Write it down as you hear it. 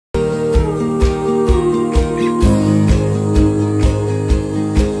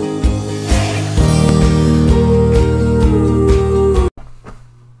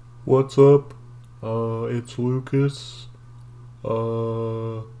what's up? It's Lucas.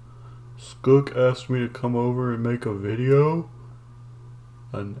 Skook asked me to come over and make a video.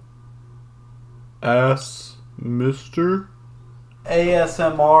 An ass mister?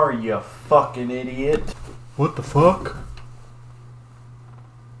 ASMR, you fucking idiot. What the fuck?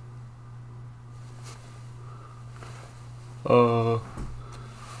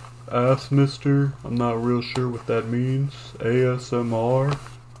 Ass mister? I'm not real sure what that means. ASMR?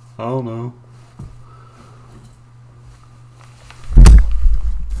 I don't know.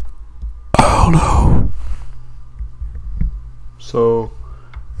 So,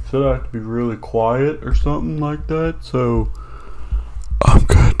 should I have to be really quiet or something like that? So, I'm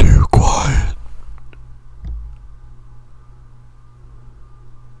gonna do quiet.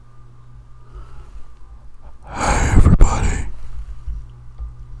 Hey everybody.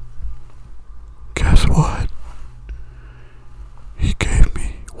 Guess what? He gave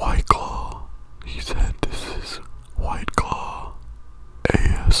me White Claw. He said this is White Claw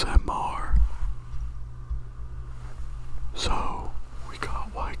ASMR. So, we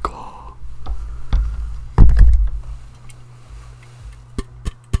got White Claw.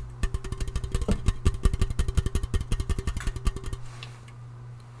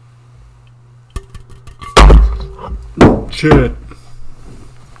 Shit.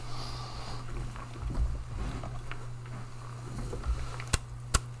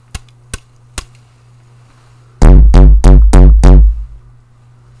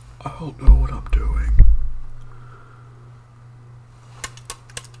 I don't know what I'm doing.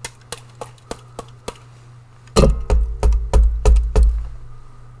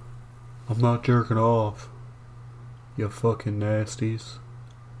 I'm not jerking off, you fucking nasties.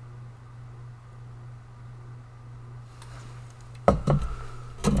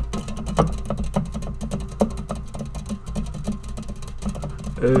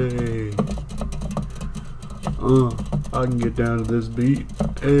 Hey, I can get down to this beat.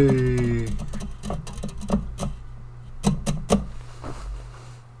 Hey.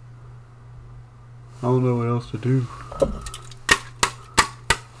 I don't know what else to do.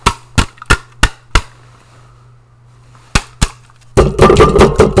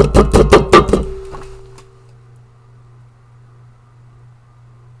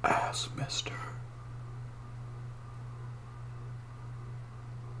 Ass mister.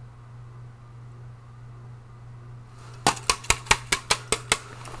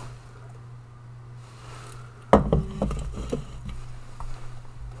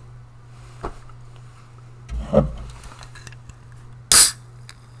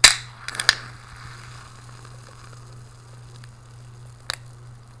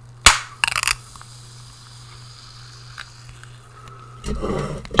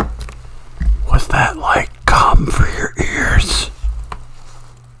 Was that like gum for your ears?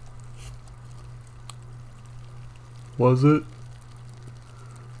 Was it?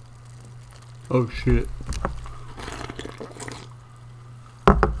 Oh shit.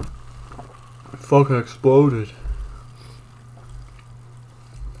 It fucking exploded.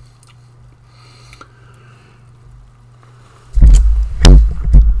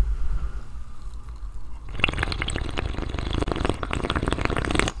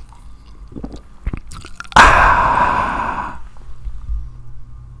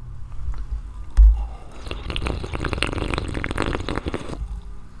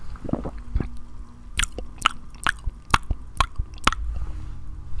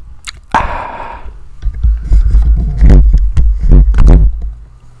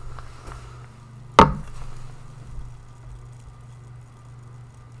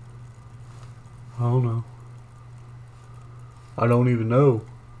 I don't know. I don't even know.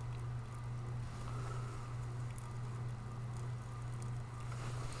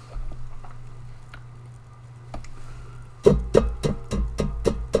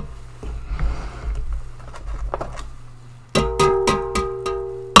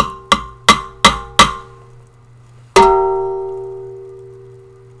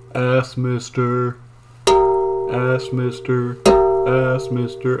 Ass mister. Ass mister. Ass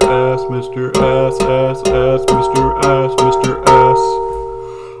mister. Ass mister. Ass mister. Ass mister. Ass.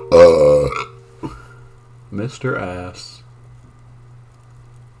 Mr. Ass.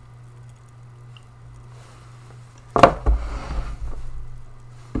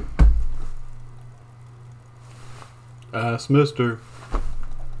 Ass mister.